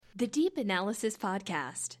The Deep Analysis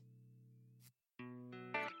Podcast.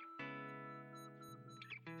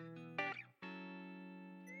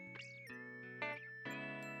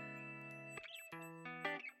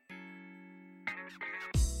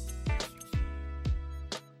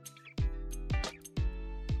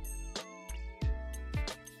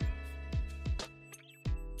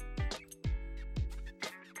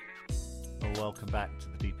 Welcome back to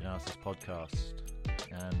the Deep Analysis Podcast,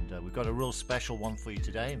 and we've got a real special one for you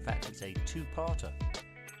today. In fact, it's a two-parter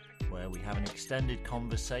where we have an extended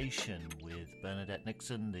conversation with Bernadette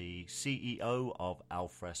Nixon, the CEO of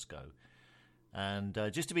Alfresco. And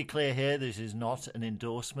just to be clear here, this is not an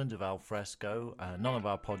endorsement of Alfresco. None of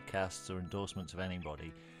our podcasts are endorsements of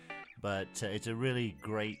anybody, but it's a really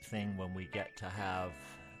great thing when we get to have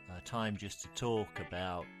time just to talk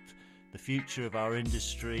about the future of our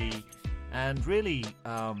industry, and really,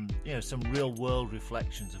 some real-world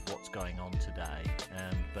reflections of what's going on today.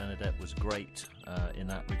 And Bernadette was great in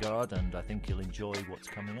that regard, and I think you'll enjoy what's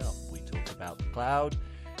coming up. We talk about the cloud,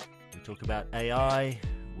 we talk about AI,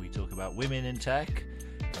 we talk about women in tech,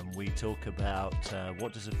 and we talk about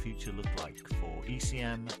what does the future look like for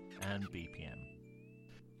ECM and BPM.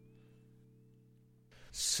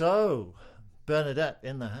 So, Bernadette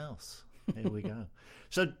in the house. Here we go.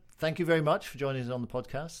 So, thank you very much for joining us on the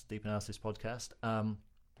podcast, Deep Analysis Podcast.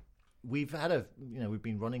 We've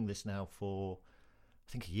been running this now for,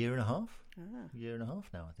 I think, a year and a half. A year and a half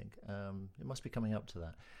now, I think. It must be coming up to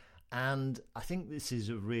that. And I think this is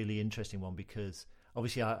a really interesting one because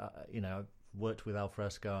obviously, I've worked with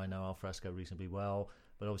Alfresco. I know Alfresco reasonably well,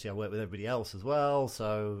 but obviously I work with everybody else as well.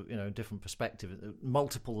 So, different perspective,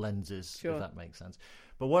 multiple lenses, sure, if that makes sense.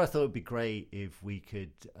 But what I thought would be great if we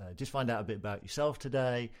could just find out a bit about yourself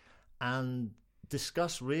today, and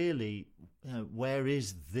discuss really, where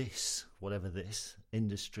is this, whatever this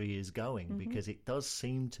industry is going, because it does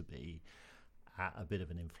seem to be at a bit of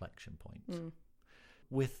an inflection point.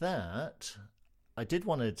 With that, I did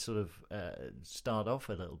want to sort of start off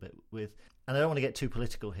a little bit with, and I don't want to get too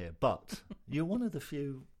political here, but you're one of the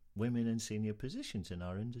few women in senior positions in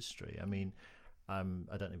our industry. I mean,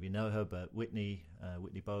 I don't know if you know her, but Whitney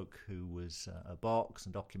Boak, who was at Box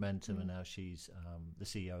and Documentum, and now she's the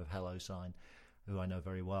CEO of HelloSign, who I know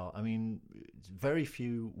very well. I mean, very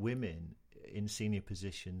few women in senior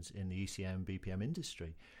positions in the ECM, BPM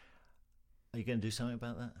industry. Are you going to do something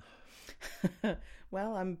about that?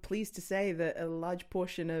 Well, I'm pleased to say that a large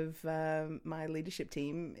portion of my leadership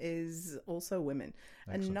team is also women.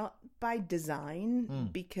 Excellent. And not by design,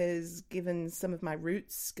 because given some of my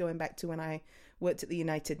roots, going back to when I worked at the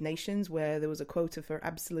United Nations, where there was a quota for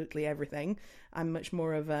absolutely everything, I'm much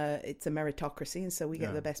more of it's a meritocracy, and so we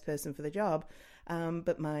get the best person for the job.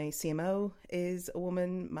 But my CMO is a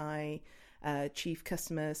woman, my Chief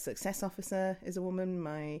Customer Success Officer is a woman,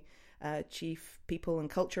 my Chief People and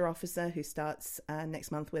Culture Officer, who starts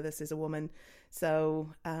next month with us, is a woman.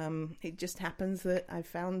 So it just happens that I've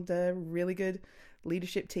found a really good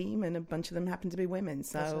leadership team, and a bunch of them happen to be women.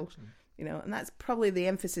 So, and that's probably the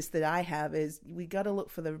emphasis that I have, is we got to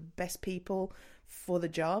look for the best people for the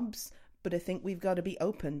jobs. But I think we've got to be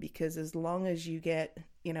open, because as long as you get,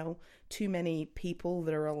 too many people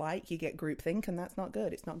that are alike, you get groupthink, and that's not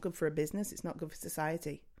good. It's not good for a business. It's not good for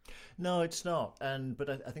society. No, it's not. But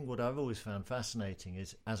I think what I've always found fascinating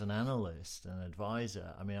is, as an analyst and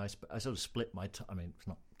advisor, I mean, I sort of split my I mean, it's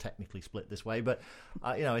not technically split this way, but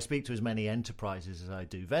I speak to as many enterprises as I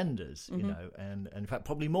do vendors, and in fact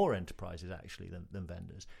probably more enterprises actually than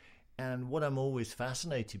vendors. And what I'm always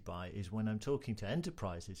fascinated by is when I'm talking to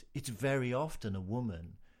enterprises, it's very often a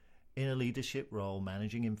woman in a leadership role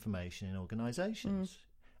managing information in organizations.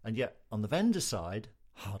 And yet on the vendor side,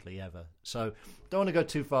 hardly ever. So don't want to go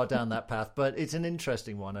too far down that path, but it's an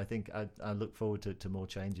interesting one. I think I look forward to more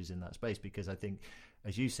changes in that space, because I think,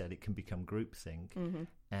 as you said, it can become groupthink.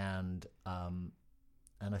 And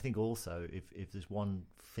I think also, if there's one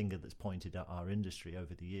finger that's pointed at our industry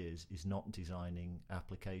over the years, is not designing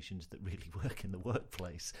applications that really work in the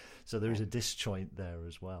workplace. So there is a disjoint there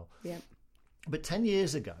as well. Yeah. But 10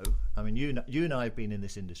 years ago, I mean, you and I have been in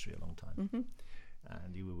this industry a long time.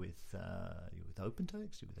 And you were with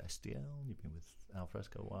OpenText, you were with SDL, you've been with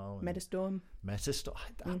Alfresco a while. Metastorm.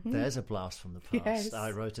 There's a blast from the past. Yes.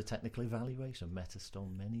 I wrote a technical evaluation of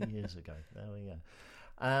Metastorm many years ago. There we go.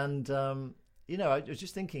 And, I was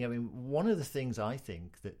just thinking, I mean, one of the things I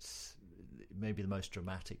think that's maybe the most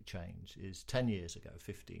dramatic change is 10 years ago,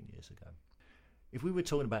 15 years ago. If we were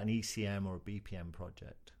talking about an ECM or a BPM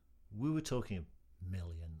project, we were talking of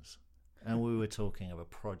millions. And we were talking of a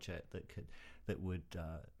project that would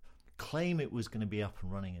claim it was going to be up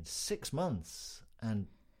and running in 6 months, and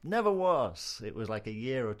Never was. It was like a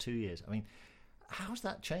year or 2 years. I mean, how's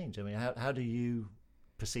that changed? I mean, how do you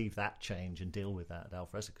perceive that change and deal with that at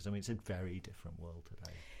Alfresco? Because, I mean, it's a very different world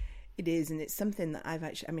today. It is, and it's something that I've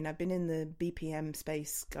been in the BPM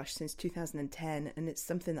space, since 2010, and it's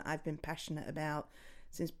something that I've been passionate about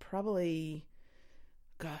since probably,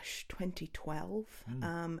 2012.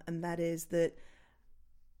 And that is that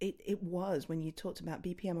it was, when you talked about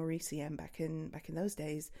BPM or ECM back in those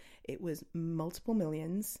days, it was multiple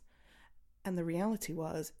millions, and the reality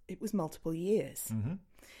was it was multiple years. Mm-hmm.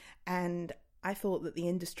 And I thought that the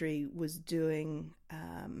industry was doing,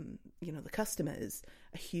 the customers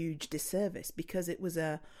a huge disservice because it was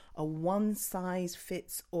a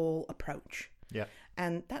one-size-fits-all approach. Yeah.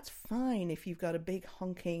 And that's fine if you've got a big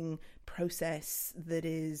honking process that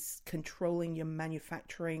is controlling your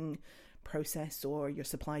manufacturing process or your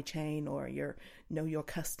supply chain or your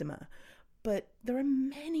customer. But there are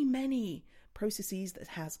many, many processes that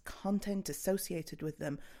has content associated with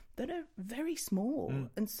them that are very small.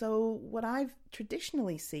 And so what I've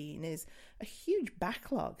traditionally seen is a huge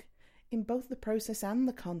backlog in both the process and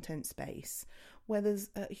the content space, where there's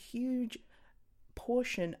a huge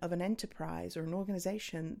portion of an enterprise or an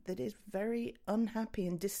organization that is very unhappy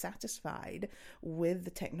and dissatisfied with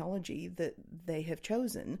the technology that they have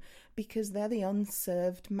chosen because they're the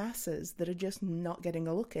unserved masses that are just not getting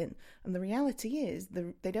a look in. And the reality is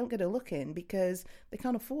they don't get a look in because they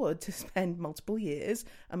can't afford to spend multiple years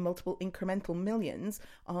and multiple incremental millions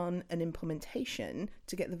on an implementation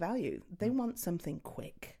to get the value. They want something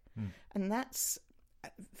quick. And that's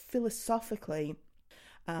philosophically,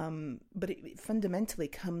 but it fundamentally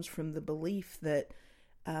comes from the belief that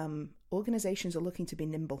organizations are looking to be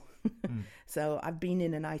nimble. So I've been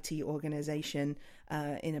in an IT organization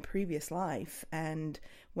in a previous life, and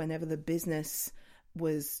whenever the business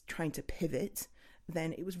was trying to pivot,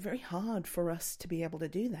 then it was very hard for us to be able to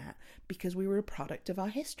do that because we were a product of our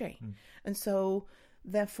history. And so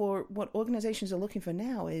therefore what organizations are looking for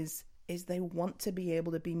now is they want to be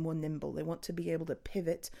able to be more nimble. They want to be able to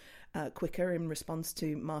pivot quicker in response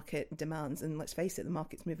to market demands. And let's face it, the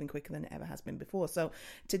market's moving quicker than it ever has been before. So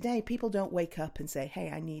today, people don't wake up and say, hey,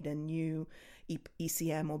 I need a new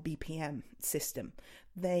ECM or BPM system.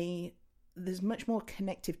 There's much more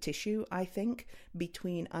connective tissue, I think,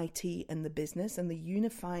 between IT and the business. And the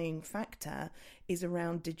unifying factor is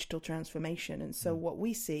around digital transformation. And so what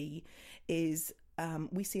we see is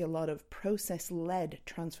we see a lot of process-led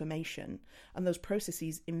transformation, and those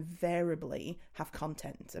processes invariably have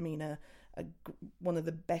content. I mean, one of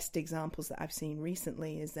the best examples that I've seen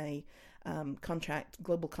recently is a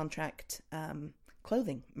global contract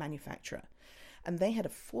clothing manufacturer. And they had a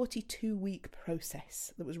 42-week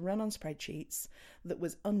process that was run on spreadsheets that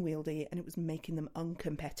was unwieldy, and it was making them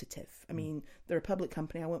uncompetitive. I mean, they're a public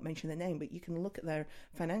company. I won't mention their name, but you can look at their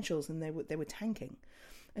financials, and they were tanking.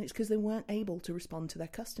 And it's because they weren't able to respond to their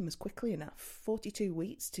customers quickly enough. 42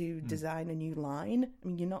 weeks to design a new line. I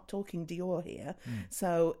mean, you're not talking Dior here.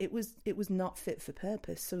 So it was not fit for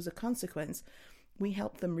purpose. So as a consequence, we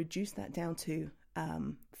helped them reduce that down to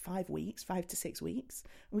 5 to 6 weeks.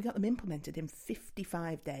 And we got them implemented in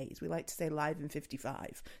 55 days. We like to say live in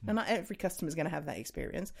 55. Now, not every customer is going to have that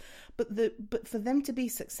experience. But for them to be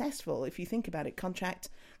successful, if you think about it, contract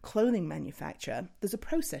clothing manufacturer, there's a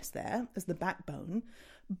process there as the backbone.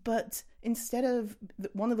 But instead of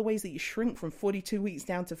one of the ways that you shrink from 42 weeks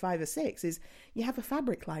down to 5 or 6 is you have a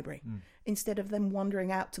fabric library instead of them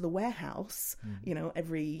wandering out to the warehouse,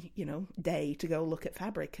 every, day to go look at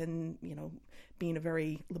fabric and, being a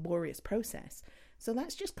very laborious process. So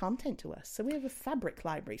that's just content to us. So we have a fabric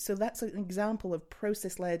library. So that's an example of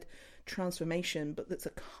process-led transformation, but that's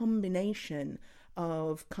a combination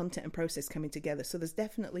of content and process coming together. So there's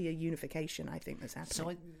definitely a unification, I think, that's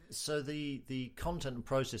happening. So the content and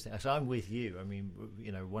process thing, so I'm with you. I mean,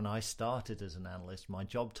 when I started as an analyst, my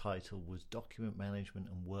job title was document management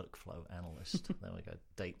and workflow analyst. There we go,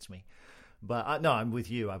 dates me. But I'm with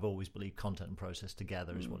you. I've always believed content and process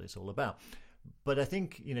together is what it's all about. But I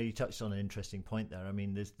think, you touched on an interesting point there. I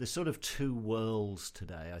mean, there's sort of two worlds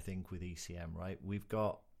today, I think, with ECM, right? We've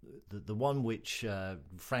got the one which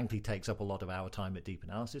frankly takes up a lot of our time at Deep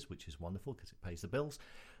Analysis, which is wonderful because it pays the bills,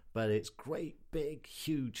 but it's great, big,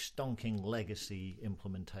 huge, stonking legacy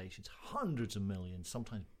implementations, hundreds of millions,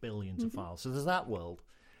 sometimes billions of files. So there's that world.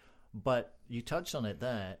 But you touched on it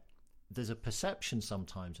there. There's a perception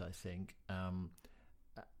sometimes, I think,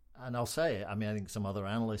 and I'll say it, I mean, I think some other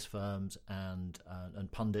analyst firms and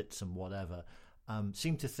pundits and whatever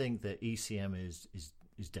seem to think that ECM is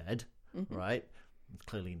dead, right? It's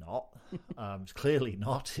clearly not. It's clearly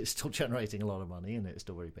not. It's still generating a lot of money and it's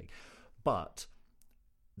still very big. But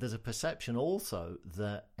there's a perception also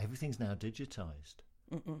that everything's now digitized.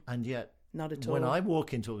 And yet, not at all. When I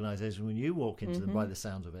walk into organizations, when you walk into them, by the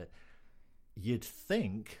sounds of it, you'd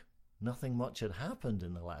think nothing much had happened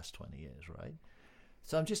in the last 20 years, right?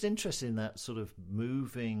 So I'm just interested in that sort of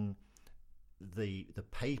moving the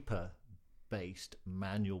paper-based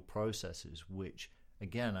manual processes, which,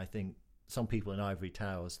 again, I think some people in ivory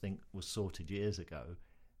towers think was sorted years ago.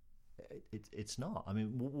 It's not. I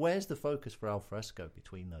mean, where's the focus for Alfresco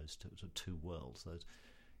between those two worlds? Those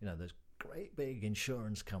great big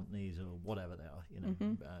insurance companies or whatever they are,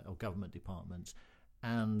 or government departments,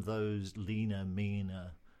 and those leaner,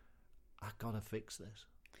 meaner. I've got to fix this.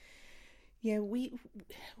 Yeah,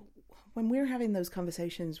 when we're having those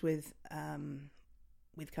conversations with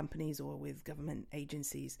companies or with government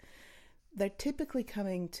agencies, they're typically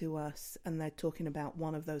coming to us and they're talking about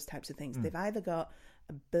one of those types of things. They've either got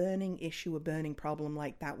a burning issue, a burning problem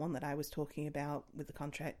like that one that I was talking about with the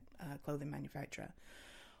contract clothing manufacturer,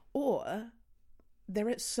 or they're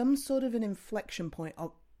at some sort of an inflection point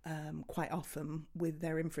quite often with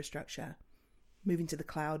their infrastructure. Moving to the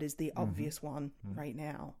cloud is the obvious one right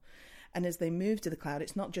now. And as they move to the cloud,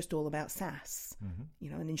 it's not just all about SaaS.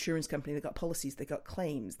 An insurance company, they've got policies, they've got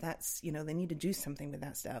claims. That's, they need to do something with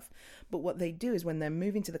that stuff. But what they do is when they're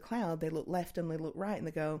moving to the cloud, they look left and they look right and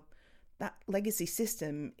they go, that legacy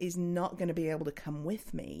system is not going to be able to come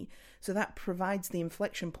with me. So that provides the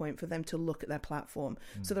inflection point for them to look at their platform.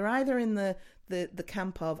 So they're either in the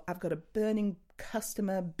camp of, I've got a burning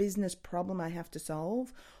customer business problem I have to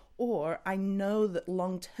solve, or I know that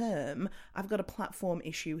long term, I've got a platform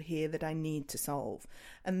issue here that I need to solve.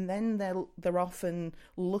 And then they're often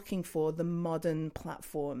looking for the modern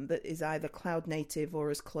platform that is either cloud native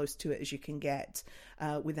or as close to it as you can get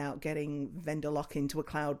without getting vendor lock into a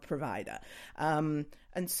cloud provider. And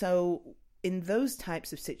so in those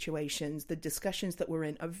types of situations, the discussions that we're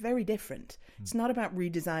in are very different. It's not about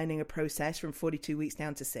redesigning a process from 42 weeks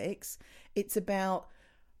down to 6. It's about,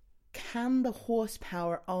 can the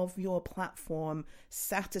horsepower of your platform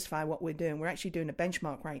satisfy what we're doing? We're actually doing a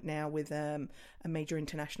benchmark right now with a major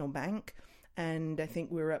international bank, and I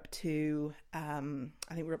think we're up to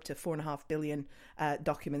 4.5 billion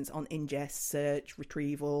documents on ingest, search,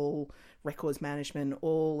 retrieval, records management,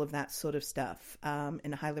 all of that sort of stuff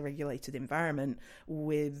in a highly regulated environment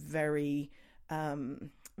with very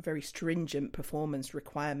stringent performance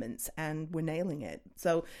requirements, and we're nailing it.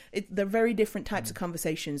 So they're very different types of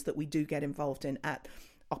conversations that we do get involved in at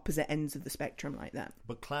opposite ends of the spectrum like that.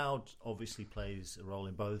 But cloud obviously plays a role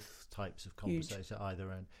in both types of conversation at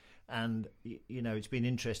either end. And, it's been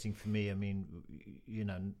interesting for me. I mean,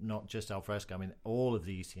 not just Alfresco. I mean, all of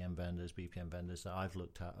the ECM vendors, BPM vendors that I've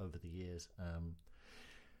looked at over the years,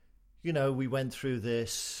 we went through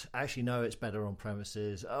this, actually, no, it's better on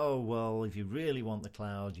premises. Oh, well, if you really want the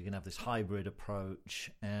cloud, you can have this hybrid approach.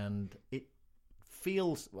 And it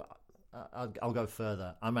feels, I'll go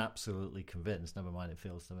further. I'm absolutely convinced, never mind it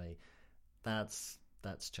feels to me, that's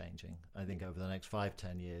changing. I think over the next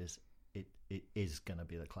 5-10 years, it is going to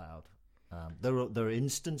be the cloud. There are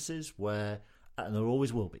instances where, and there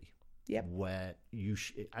always will be, where you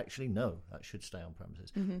actually, no, that should stay on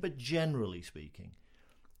premises. But generally speaking,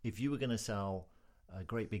 if you were going to sell a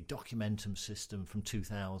great big Documentum system from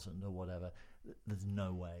 2000 or whatever, there's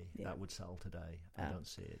no way that would sell today. I don't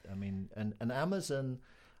see it. I mean, and Amazon,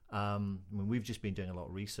 we've just been doing a lot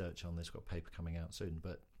of research on this, got a paper coming out soon,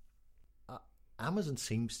 but Amazon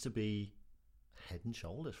seems to be head and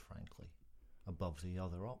shoulders, frankly, above the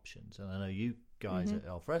other options. And I know you guys at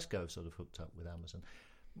Alfresco sort of hooked up with Amazon.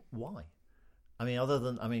 Why? I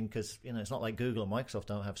mean, because, it's not like Google and Microsoft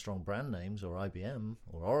don't have strong brand names, or IBM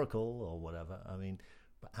or Oracle or whatever. I mean,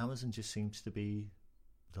 but Amazon just seems to be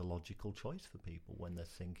the logical choice for people when they're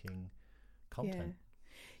thinking content.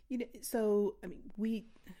 Yeah. So, I mean,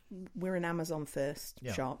 we're an Amazon first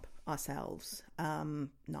shop ourselves,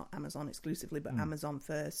 not Amazon exclusively, but Amazon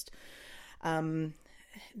first.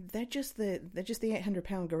 They're just the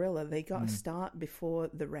 800-pound gorilla. They got a start before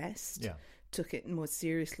the rest. Took it more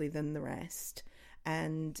seriously than the rest,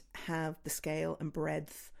 and have the scale and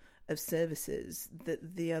breadth of services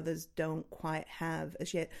that the others don't quite have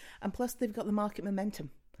as yet. And plus, they've got the market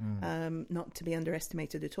momentum, not to be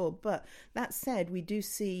underestimated at all. But that said, we do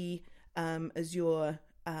see Azure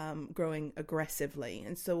growing aggressively.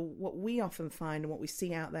 And so what we often find and what we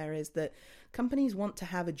see out there is that companies want to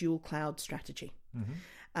have a dual cloud strategy.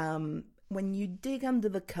 When you dig under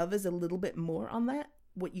the covers a little bit more on that,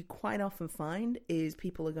 what you quite often find is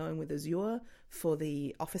people are going with Azure for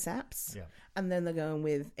the Office apps, and then they're going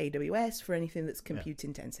with AWS for anything that's compute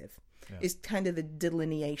intensive. Is kind of the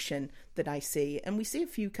delineation that I see. And we see a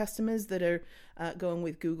few customers that are going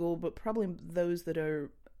with Google, but probably those that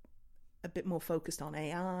are a bit more focused on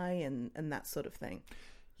AI and that sort of thing.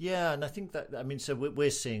 Yeah, and I think that, I mean, so we're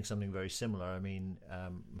seeing something very similar. I mean,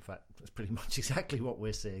 in fact, that's pretty much exactly what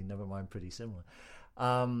we're seeing, never mind pretty similar.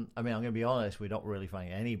 I mean, I'm going to be honest, we're not really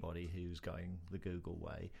finding anybody who's going the Google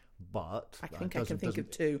way, but... I think I can think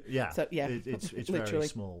of two. Yeah, so, yeah. It's Literally. very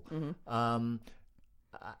small. Mm-hmm.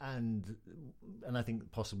 And I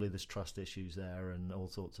think possibly there's trust issues there and all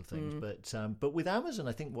sorts of things. But with Amazon,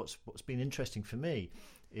 I think what's been interesting for me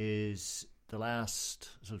is the last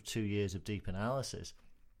sort of 2 years of deep analysis.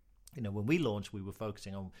 You know, when we launched, we were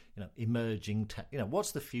focusing on, you know, emerging tech. You know,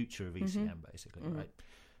 what's the future of ECM, basically, right?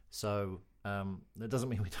 So that doesn't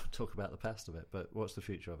mean we don't talk about the past of it, but what's the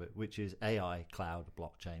future of it, which is AI, cloud,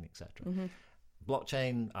 blockchain, etc.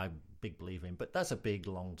 Blockchain, I'm a big believer in, but that's a big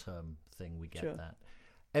long-term thing. We get that.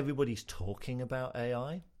 Everybody's talking about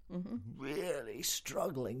AI, really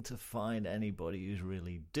struggling to find anybody who's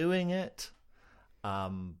really doing it.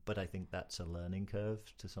 But I think that's a learning curve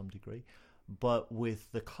to some degree. But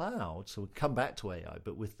with the cloud, so we'll come back to AI,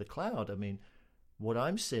 but with the cloud, I mean, what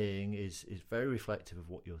I'm seeing is very reflective of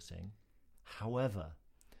what you're seeing. However,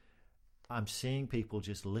 I'm seeing people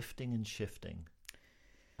just lifting and shifting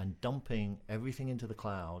and dumping everything into the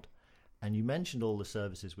cloud. And you mentioned all the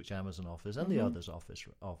services which Amazon offers and the others offer,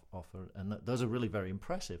 and those are really very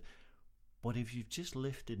impressive. But if you've just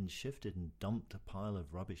lifted and shifted and dumped a pile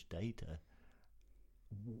of rubbish data,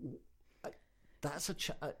 that's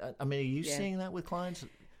I mean, are you seeing that with clients?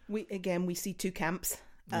 We see two camps.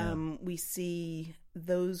 We see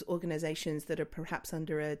those organizations that are perhaps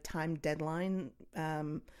under a time deadline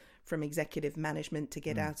from executive management to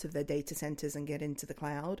get out of their data centers and get into the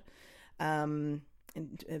cloud,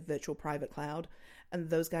 in a virtual private cloud, and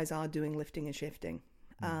those guys are doing lifting and shifting.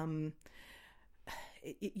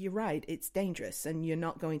 You're right, it's dangerous, and you're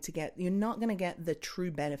not going to get the true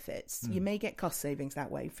benefits. You may get cost savings that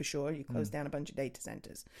way for sure. You close down a bunch of data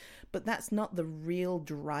centers, but that's not the real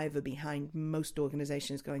driver behind most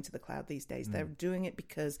organizations going to the cloud these days. They're doing it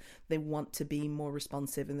because they want to be more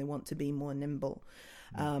responsive and they want to be more nimble,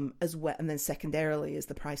 as well. And then secondarily is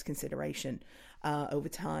the price consideration over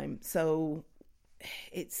time. So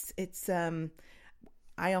it's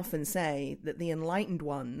I often say that the enlightened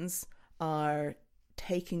ones are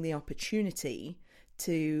taking the opportunity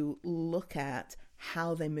to look at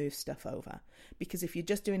how they move stuff over. Because if you're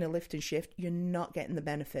just doing a lift and shift, you're not getting the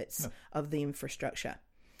benefits of the infrastructure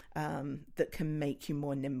that can make you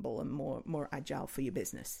more nimble and more agile for your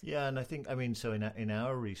business. Yeah, and I think, I mean, so in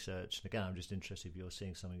our research, and again, I'm just interested if you're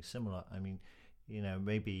seeing something similar. I mean, you know,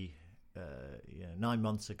 maybe 9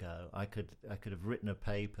 months ago, I could have written a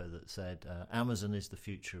paper that said Amazon is the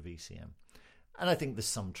future of ECM, and I think there's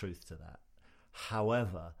some truth to that.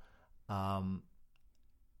 However,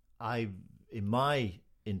 in my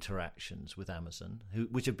interactions with Amazon,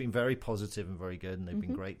 which have been very positive and very good, and they've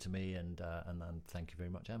been great to me, and thank you very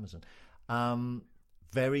much, Amazon.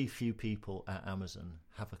 Very few people at Amazon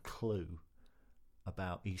have a clue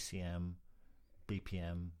about ECM,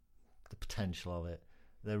 BPM, the potential of it.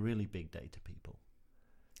 They're really big data people.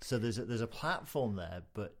 So there's a platform there,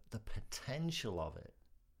 but the potential of it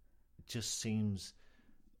just seems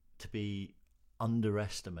to be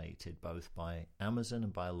underestimated both by Amazon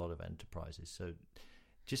and by a lot of enterprises. So it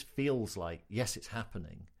just feels like, yes, it's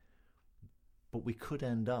happening, but we could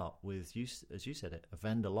end up with, as you said, a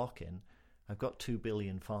vendor lock-in. I've got 2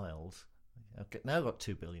 billion files. I've now got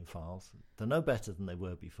 2 billion files. They're no better than they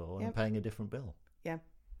were before, and I'm paying a different bill.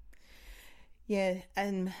 Yeah,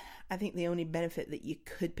 and I think the only benefit that you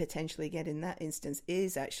could potentially get in that instance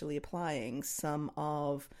is actually applying some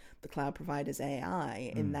of the cloud provider's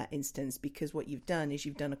AI in that instance, because what you've done is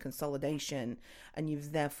you've done a consolidation, and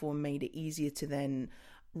you've therefore made it easier to then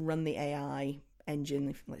run the AI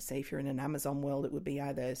engine. Let's say if you're in an Amazon world, it would be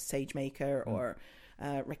either SageMaker or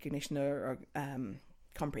Recognition or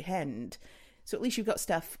Comprehend. So at least you've got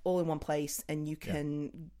stuff all in one place, and you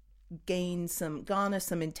can garner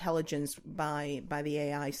some intelligence by the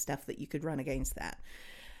AI stuff that you could run against that.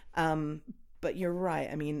 But you're right.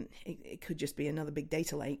 I mean, it could just be another big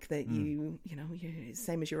data lake that you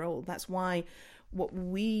same as your old. That's why what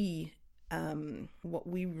we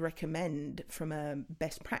recommend from a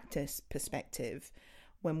best practice perspective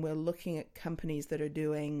when we're looking at companies that are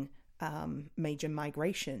doing major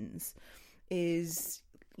migrations is,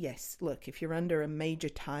 yes, look, if you're under a major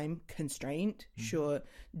time constraint, sure,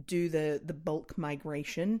 do the bulk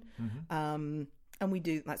migration.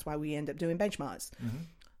 And that's why we end up doing benchmarks.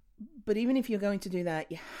 But even if you're going to do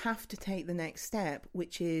that, you have to take the next step,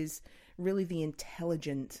 which is really the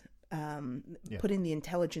intelligent, putting the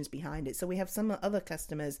intelligence behind it. So we have some other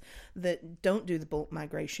customers that don't do the bulk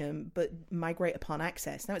migration, but migrate upon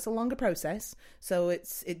access. Now, it's a longer process, so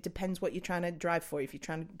it depends what you're trying to drive for. If you're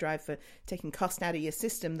trying to drive for taking cost out of your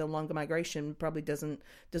system, the longer migration probably doesn't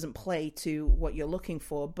play to what you're looking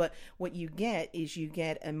for. But what you get is you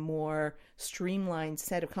get a more streamlined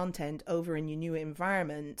set of content over in your new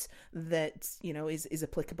environment that, you know, is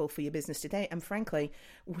applicable for your business today. And frankly,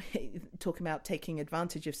 talking about taking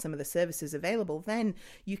advantage of some of the services available, then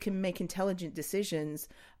you can make intelligent decisions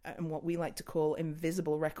and what we like to call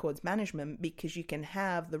invisible records management, because you can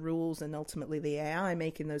have the rules and ultimately the AI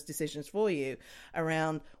making those decisions for you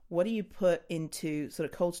around what do you put into sort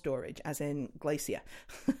of cold storage, as in Glacier,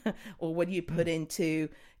 or what do you put into,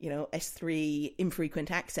 you know, S3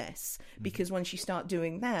 infrequent access? Because once you start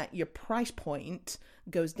doing that, your price point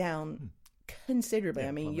goes down considerably.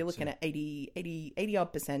 I mean, you're looking at 80 odd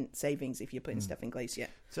 % savings if you're putting stuff in Glacier.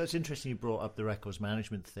 So it's interesting you brought up the records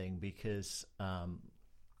management thing, because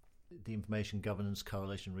the Information Governance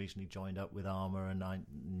Coalition recently joined up with ARMA, and I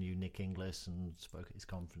knew Nick Inglis and spoke at his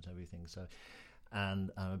conference and everything. So, and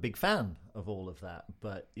I'm a big fan of all of that.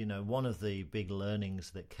 But, you know, one of the big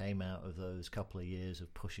learnings that came out of those couple of years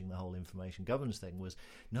of pushing the whole information governance thing was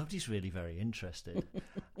nobody's really very interested.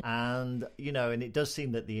 And, you know, and it does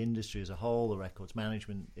seem that the industry as a whole, the records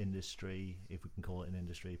management industry, if we can call it an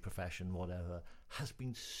industry, profession, whatever, has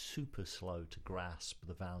been super slow to grasp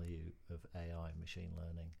the value of AI and machine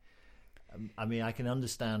learning. I mean, I can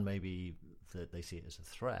understand maybe that they see it as a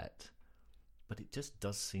threat, but it just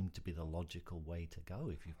does seem to be the logical way to go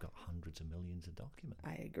if you've got hundreds of millions of documents.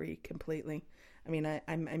 I agree completely. I mean,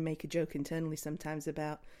 I make a joke internally sometimes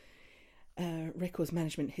about records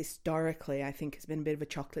management historically, I think, has been a bit of a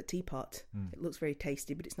chocolate teapot. It looks very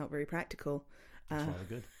tasty, but it's not very practical. That's rather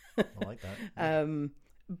good. I like that.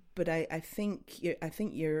 But I think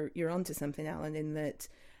you're onto something, Alan, in that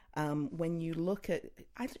when you look at,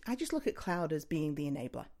 I just look at cloud as being the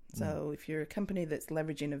enabler. So if you're a company that's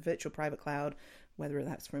leveraging a virtual private cloud, whether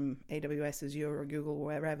that's from AWS, Azure, or Google, or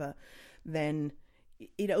wherever, then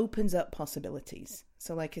it opens up possibilities.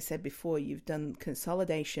 So like I said before, you've done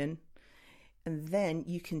consolidation, and then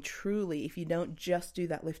you can truly, if you don't just do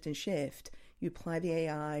that lift and shift, you apply the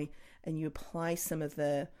AI and you apply some of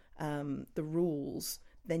the rules,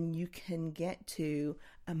 then you can get to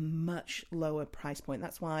a much lower price point.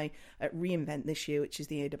 That's why at reInvent this year, which is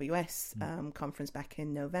the AWS conference back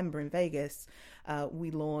in November in Vegas,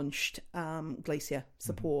 we launched Glacier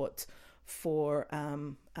support for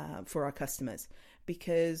our customers,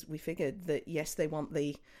 because we figured that yes, they want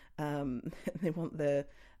the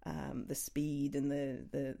speed and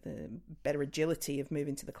the better agility of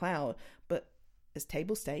moving to the cloud, but as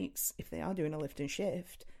table stakes, if they are doing a lift and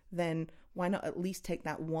shift, then why not at least take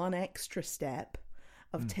that one extra step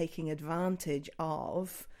of taking advantage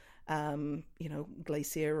of,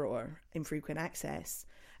 Glacier or infrequent access,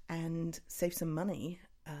 and save some money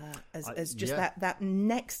as just that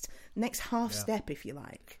next half step, if you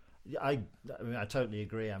like. I mean, I totally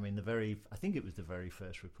agree. I mean, I think it was the very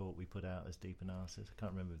first report we put out as Deep Analysis. I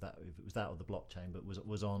can't remember if it was that or the blockchain, but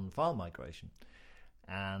was on file migration.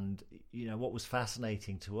 And, you know, what was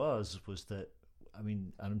fascinating to us was that, I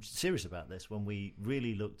mean, and I'm serious about this, when we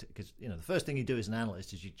really looked at, because, you know, the first thing you do as an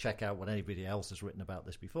analyst is you check out what anybody else has written about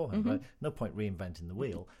this beforehand, right? No point reinventing the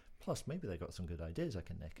wheel. Plus, maybe they got some good ideas I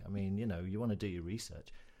can nick. I mean, you know, you want to do your research.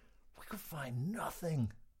 We could find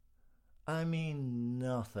nothing. I mean,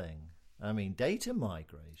 nothing. I mean, data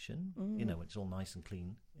migration, you know, it's all nice and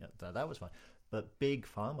clean. Yeah, that was fine. But big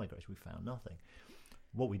file migration, we found nothing.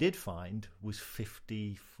 What we did find was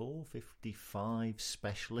 54, 55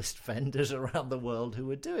 specialist vendors around the world who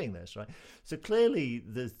were doing this, right? So clearly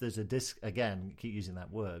there's a again, keep using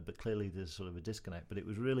that word, but clearly there's sort of a disconnect. But it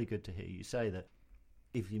was really good to hear you say that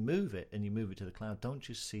if you move it and you move it to the cloud, don't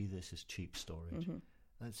just see this as cheap storage.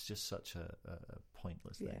 That's just such a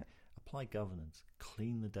pointless thing. Yeah. Apply governance,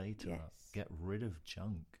 clean the data up, get rid of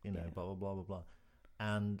junk, you know, blah, blah, blah, blah, blah.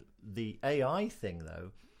 And the AI thing,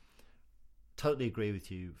 though, totally agree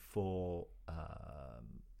with you for,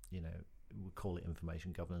 you know, we'll call it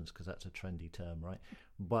information governance because that's a trendy term, right?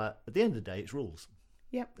 But at the end of the day, it's rules.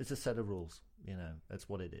 Yep. It's a set of rules, you know, that's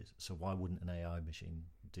what it is. So why wouldn't an AI machine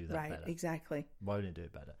do that better? Right, exactly. Why wouldn't it do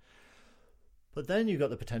it better? But then you've got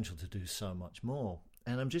the potential to do so much more.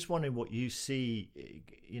 And I'm just wondering what you see,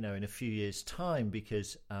 you know, in a few years' time,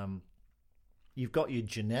 because you've got your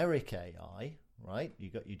generic AI, right?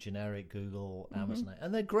 You've got your generic Google, Amazon,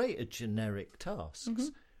 and they're great at generic tasks.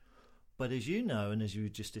 But as you know, and as you were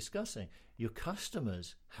just discussing, your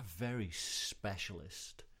customers have very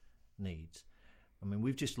specialist needs. I mean,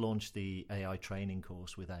 we've just launched the AI training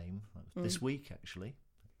course with AIM this week, actually.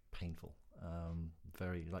 Painful.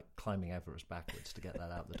 Very like climbing Everest backwards to get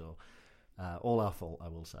that out the door. All our fault, I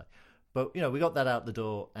will say. But, we got that out the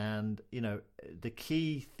door. And, the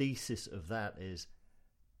key thesis of that is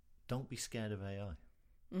don't be scared of AI.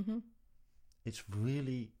 Mm-hmm. It's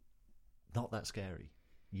really not that scary.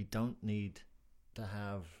 You don't need to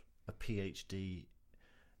have a PhD.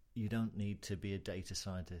 You don't need to be a data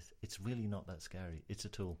scientist. It's really not that scary. It's a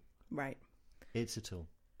tool. Right. It's a tool.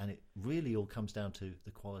 And it really all comes down to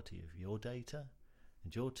the quality of your data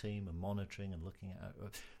and your team and monitoring and looking at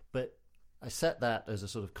it. But I set that as a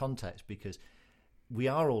sort of context because we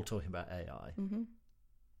are all talking about AI,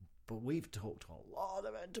 but we've talked to a lot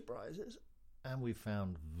of enterprises and we've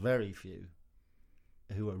found very few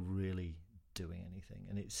who are really doing anything.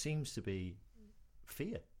 And it seems to be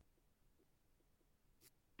fear.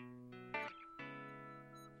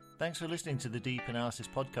 Thanks for listening to the Deep Analysis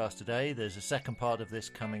podcast today. There's a second part of this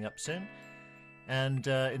coming up soon. And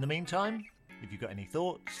in the meantime, if you've got any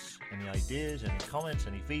thoughts, any ideas, any comments,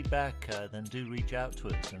 any feedback, then do reach out to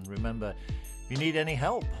us. And remember, if you need any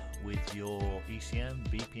help with your ECM,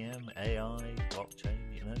 BPM, AI, blockchain,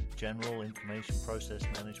 general information process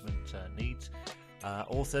management needs,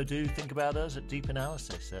 also do think about us at Deep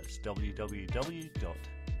Analysis. That's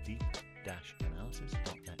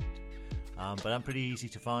www.deep-analysis.net. But I'm pretty easy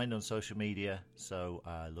to find on social media, so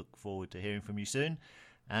I look forward to hearing from you soon.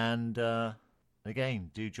 And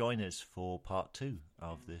again, do join us for part 2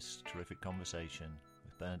 of this terrific conversation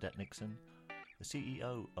with Bernadette Nixon, the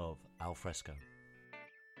CEO of Alfresco.